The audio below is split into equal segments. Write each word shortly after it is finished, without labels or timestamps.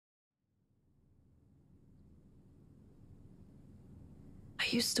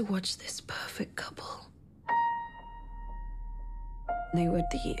used to watch this perfect couple. They were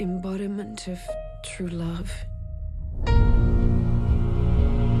the embodiment of true love.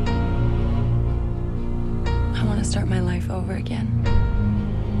 I want to start my life over again.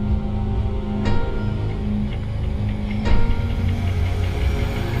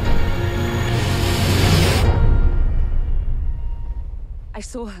 I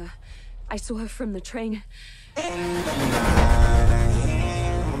saw her. I saw her from the train.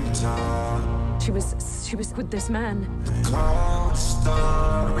 She was with this man.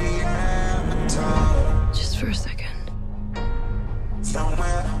 Just for a second.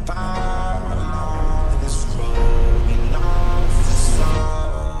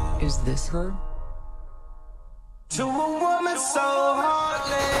 Is this her? To a woman so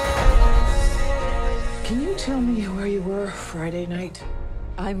heartless. Can you tell me where you were Friday night?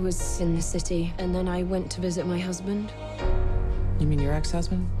 I was in the city, and then I went to visit my husband. You mean your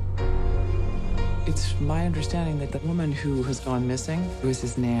ex-husband? It's my understanding that the woman who has gone missing was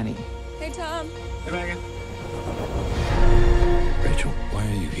his nanny. Hey, Tom. Hey, Megan. Rachel, why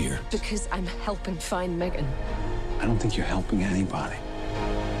are you here? Because I'm helping find Megan. I don't think you're helping anybody.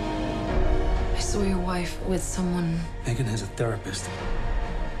 I saw your wife with someone. Megan has a therapist.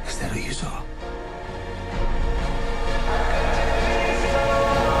 Is that who you saw?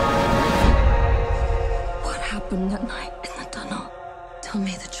 What happened that night in the tunnel? Tell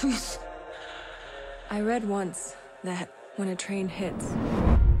me the truth. I read once that when a train hits,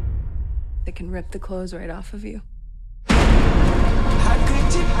 it can rip the clothes right off of you.